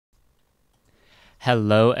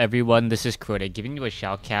Hello everyone, this is Crota giving you a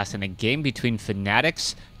shoutcast in a game between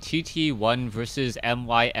Fanatics TT1 versus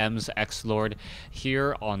MYM's XLord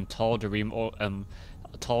here on Tal'Darim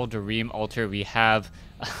Altar. We have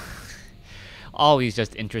always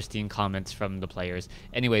just interesting comments from the players.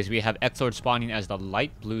 Anyways, we have XLord spawning as the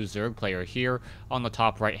light blue Zerg player here on the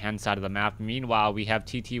top right hand side of the map. Meanwhile, we have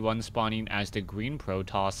TT1 spawning as the green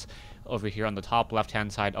Protoss over here on the top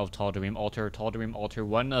left-hand side of Tal'Darim Altar. Tal'Darim Altar,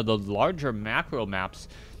 one of the larger macro maps,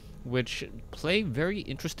 which play very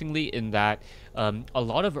interestingly in that a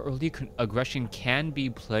lot of early aggression can be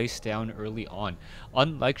placed down early on.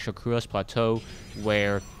 Unlike Shakura's Plateau,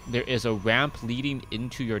 where there is a ramp leading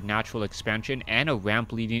into your natural expansion and a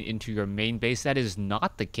ramp leading into your main base, that is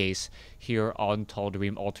not the case here on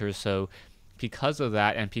Tal'Darim Altar. So because of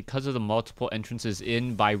that, and because of the multiple entrances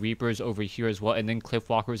in by Reapers over here as well, and then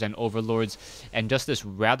Cliffwalkers and Overlords, and just this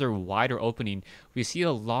rather wider opening, we see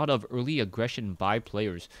a lot of early aggression by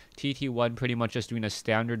players. TT1 pretty much just doing a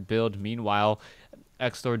standard build, meanwhile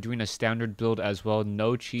XLord doing a standard build as well.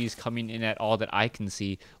 No cheese coming in at all that I can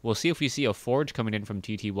see. We'll see if we see a Forge coming in from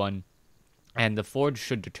TT1. And the Forge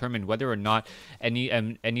should determine whether or not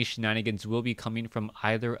any shenanigans will be coming from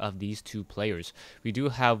either of these two players. We do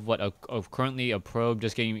have currently a probe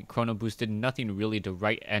just getting chrono boosted, nothing really to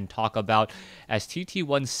write and talk about, as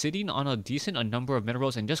TT1 sitting on a decent number of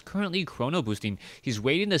minerals and just currently chrono boosting. He's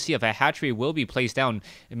waiting to see if a hatchery will be placed down.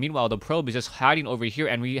 And meanwhile, the probe is just hiding over here,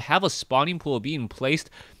 and we have a spawning pool being placed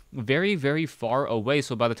very far away.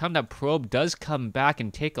 So by the time that probe does come back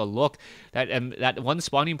and take a look, that one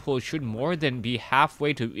spawning pool should more than be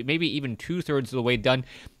halfway to maybe even 2/3 of the way done.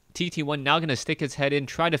 TT1 now going to stick his head in,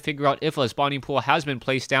 try to figure out if a spawning pool has been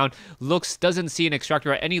placed down. Doesn't see an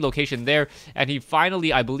extractor at any location there, and he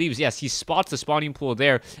finally, I believe, yes, he spots the spawning pool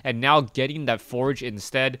there, and now getting that Forge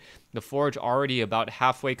instead. The Forge already about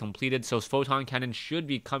halfway completed, so Photon Cannon should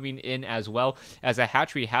be coming in as well, as a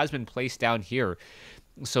hatchery has been placed down here.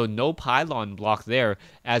 So no pylon block there,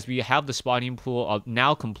 as we have the spawning pool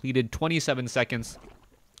now completed. 27 seconds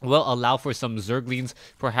will allow for some Zerglings.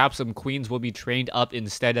 Perhaps some Queens will be trained up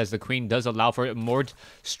instead, as the Queen does allow for a more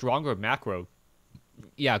stronger macro.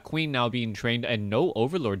 Yeah, Queen now being trained, and no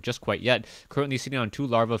Overlord just quite yet. Currently sitting on 2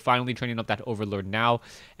 larvae, finally training up that Overlord now,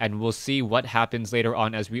 and we'll see what happens later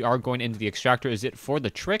on as we are going into the extractor. Is it for the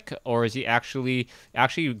trick, or is he actually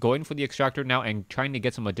going for the extractor now and trying to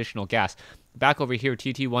get some additional gas? Back over here,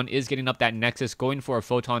 TT1 is getting up that Nexus, going for a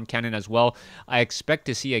Photon Cannon as well. I expect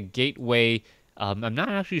to see a gateway. I'm not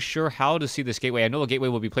actually sure how to see this gateway. I know a gateway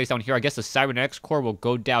will be placed down here. I guess the Cybernetics core will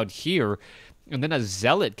go down here, and then a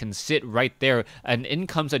Zealot can sit right there, and in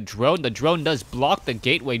comes a drone. The drone does block the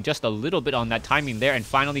gateway just a little bit on that timing there, and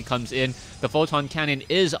finally comes in. The Photon Cannon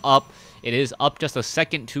is up. It is up just a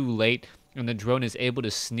second too late, and the drone is able to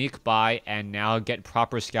sneak by and now get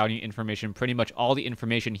proper scouting information, pretty much all the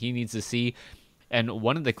information he needs to see. And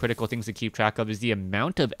one of the critical things to keep track of is the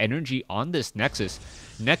amount of energy on this Nexus.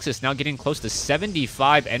 Nexus now getting close to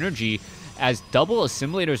 75 energy, as double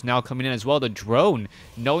assimilators now coming in as well. The drone,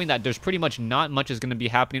 knowing that there's pretty much not much is going to be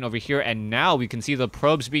happening over here, and now we can see the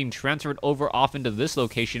probes being transferred over off into this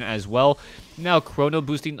location as well. Now chrono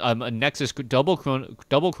boosting, Nexus double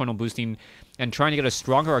chrono boosting, and trying to get a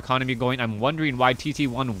stronger economy going. I'm wondering why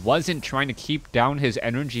TT1 wasn't trying to keep down his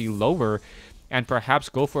energy lower and perhaps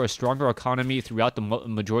go for a stronger economy throughout the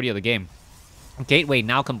majority of the game. Gateway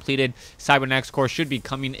now completed. Cybernetics core should be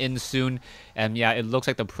coming in soon. And yeah, it looks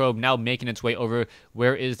like the probe now making its way over.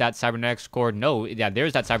 Where is that Cybernetics core? No, yeah,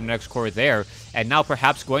 there's that Cybernetics core there. And now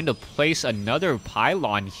perhaps going to place another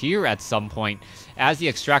pylon here at some point, as the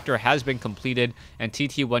extractor has been completed, and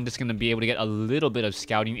TT1 just going to be able to get a little bit of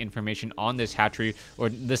scouting information on this hatchery or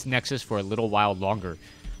this Nexus for a little while longer.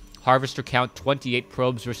 Harvester count, 28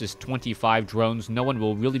 probes versus 25 drones. No one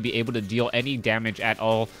will really be able to deal any damage at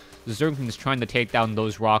all. The Zerg is trying to take down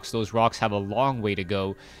those rocks. Those rocks have a long way to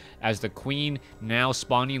go, as the Queen now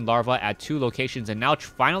spawning larvae at 2 locations, and now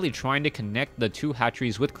finally trying to connect the 2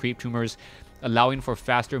 hatcheries with creep tumors, allowing for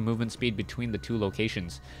faster movement speed between the 2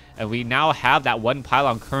 locations. And we now have that one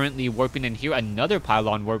pylon currently warping in here, another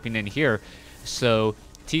pylon warping in here. So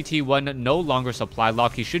TT1 no longer supply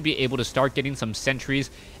lock. He should be able to start getting some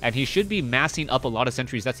sentries, and he should be massing up a lot of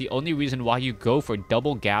sentries. That's the only reason why you go for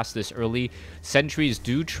double gas this early. Sentries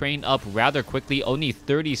do train up rather quickly, only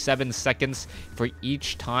 37 seconds for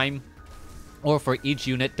each time. or for each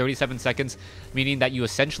unit 37 seconds, meaning that you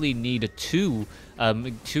essentially need two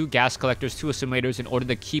gas collectors, 2 assimilators in order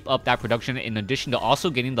to keep up that production, in addition to also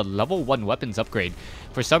getting the level 1 weapons upgrade.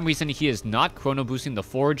 For some reason, he is not chrono boosting the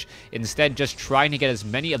forge, instead just trying to get as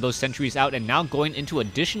many of those sentries out, and now going into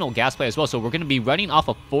additional gas play as well. So we're going to be running off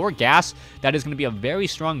of 4 gas. That is going to be a very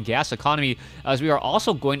strong gas economy, as we are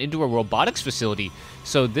also going into a robotics facility.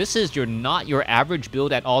 So this is not your average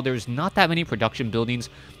build at all. There's not that many production buildings,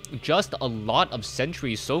 just a lot of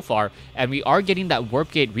sentries so far, and we are getting that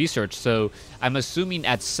warp gate research. So I'm assuming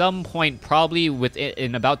at some point, probably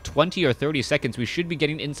in about 20 or 30 seconds, we should be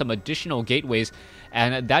getting in some additional gateways,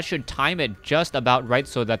 and that should time it just about right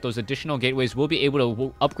so that those additional gateways will be able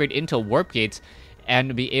to upgrade into warp gates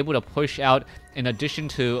and be able to push out, in addition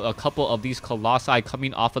to a couple of these colossi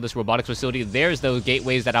coming off of this robotics facility. There's those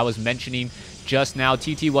gateways that I was mentioning just now.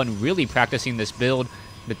 TT1 really practicing this build,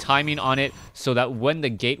 the timing on it, so that when the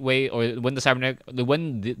gateway, or when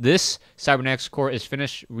this cybernetics core is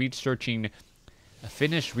finished researching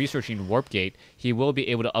warp gate, he will be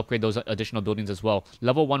able to upgrade those additional buildings as well.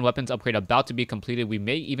 Level 1 weapons upgrade about to be completed. We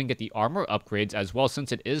may even get the armor upgrades as well,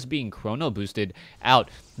 since it is being chrono boosted out.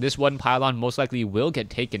 This one pylon most likely will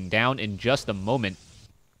get taken down in just a moment,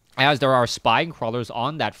 as there are spine crawlers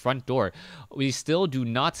on that front door. We still do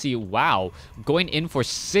not see WoW going in for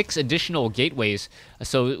 6 additional gateways.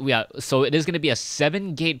 So yeah, so it is going to be a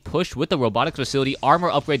 7-gate push with the robotics facility.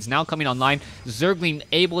 Armor upgrades now coming online. Zergling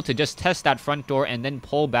able to just test that front door and then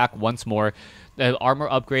pull back once more. The armor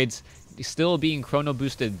upgrades still being chrono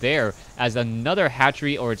boosted there, as another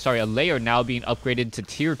hatchery, or sorry, a layer now being upgraded to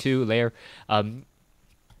tier 2 layer.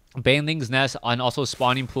 Baneling's Nest, and also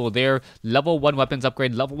spawning pool there. Level 1 weapons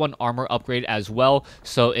upgrade, level 1 armor upgrade as well.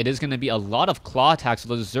 So it is going to be a lot of claw attacks. So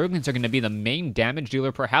those Zerglings are going to be the main damage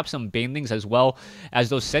dealer, perhaps some Banelings as well, as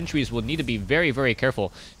those sentries will need to be very, very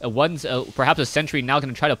careful. Perhaps a sentry now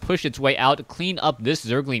going to try to push its way out, clean up this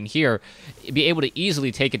Zergling here, be able to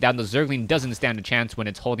easily take it down. The Zergling doesn't stand a chance when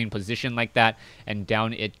it's holding position like that, and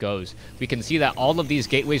down it goes. We can see that all of these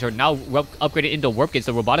gateways are now upgraded into warp gates.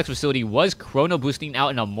 The robotics facility was chrono boosting out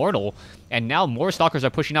in a Mortal, and now more stalkers are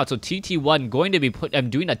pushing out. So TT1 going to be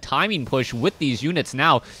doing a timing push with these units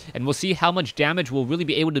now, and we'll see how much damage will really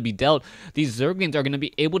be able to be dealt. These Zerglings are going to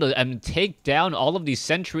be able to take down all of these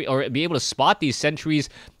sentries, or be able to spot these sentries,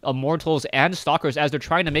 immortals, and stalkers as they're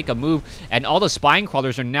trying to make a move. And all the spine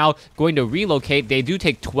crawlers are now going to relocate. They do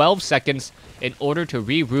take 12 seconds in order to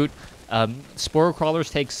reroute. Spore crawlers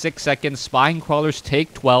take 6 seconds. Spine crawlers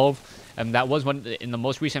take 12. And that was one in the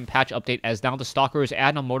most recent patch update, as now the Stalkers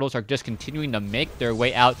and Immortals are just continuing to make their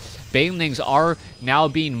way out. Banelings are now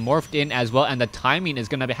being morphed in as well, and the timing is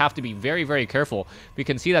going to have to be very, very careful. We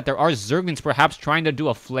can see that there are Zerglings perhaps trying to do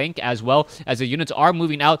a flank as well, as the units are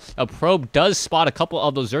moving out. A probe does spot a couple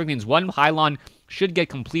of those Zerglings. One pylon should get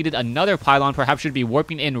completed. Another pylon perhaps should be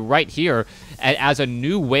warping in right here, as a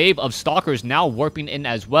new wave of Stalkers now warping in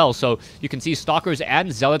as well. So you can see Stalkers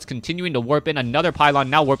and Zealots continuing to warp in. Another pylon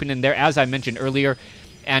now warping in there, as I mentioned earlier.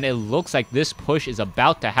 And it looks like this push is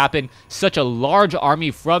about to happen. Such a large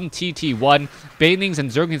army from TT1. Banelings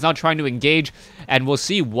and Zerglings now trying to engage, and we'll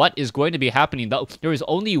see what is going to be happening. There is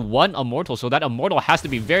only one Immortal, so that Immortal has to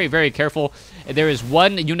be very, very careful. There is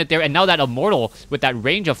one unit there, and now that Immortal, with that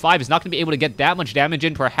range of 5, is not going to be able to get that much damage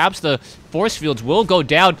in. Perhaps the force fields will go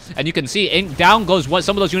down, and you can see down goes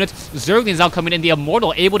some of those units. Zerglings now coming in. The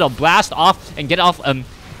Immortal able to blast off and get off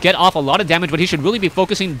a lot of damage, but he should really be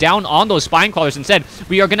focusing down on those spine crawlers instead.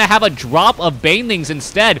 We are going to have a drop of Banelings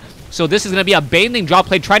instead. So this is going to be a Baneling drop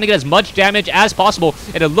play, trying to get as much damage as possible.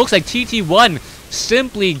 And it looks like TT1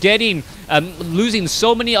 simply losing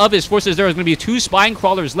so many of his forces. There is going to be 2 spine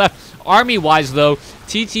crawlers left. Army-wise, though,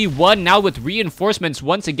 TT1 now with reinforcements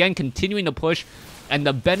once again continuing to push. And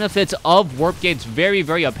the benefits of warp gates very,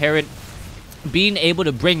 very apparent. Being able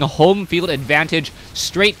to bring a home field advantage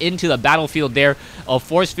straight into the battlefield there. A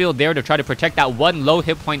force field there to try to protect that one low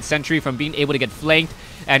hit point sentry from being able to get flanked.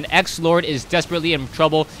 And XLord is desperately in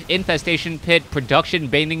trouble. Infestation Pit, Production,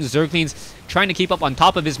 Banelings, Zerglings trying to keep up on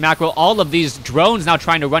top of his macro. All of these drones now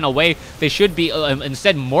trying to run away. They should be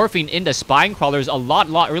instead morphing into spine crawlers a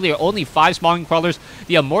lot earlier. Only 5 spine crawlers.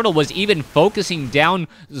 The Immortal was even focusing down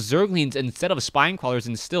Zerglings instead of spine crawlers,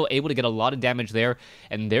 and still able to get a lot of damage there.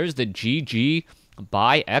 And there's the GG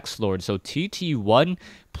by XLord. So TT1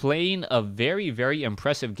 playing a very, very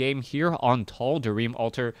impressive game here on Tal'Darim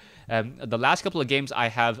Altar. The last couple of games I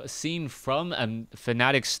have seen from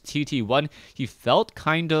Fnatic's TT1, he felt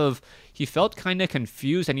kind of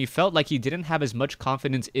confused, and he felt like he didn't have as much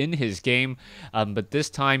confidence in his game. But this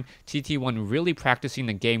time, TT1 really practicing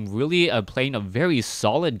the game, really playing a very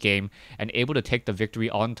solid game, and able to take the victory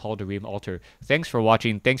on Tal'Darim Altar. Thanks for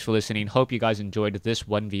watching. Thanks for listening. Hope you guys enjoyed this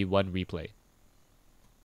 1v1 replay.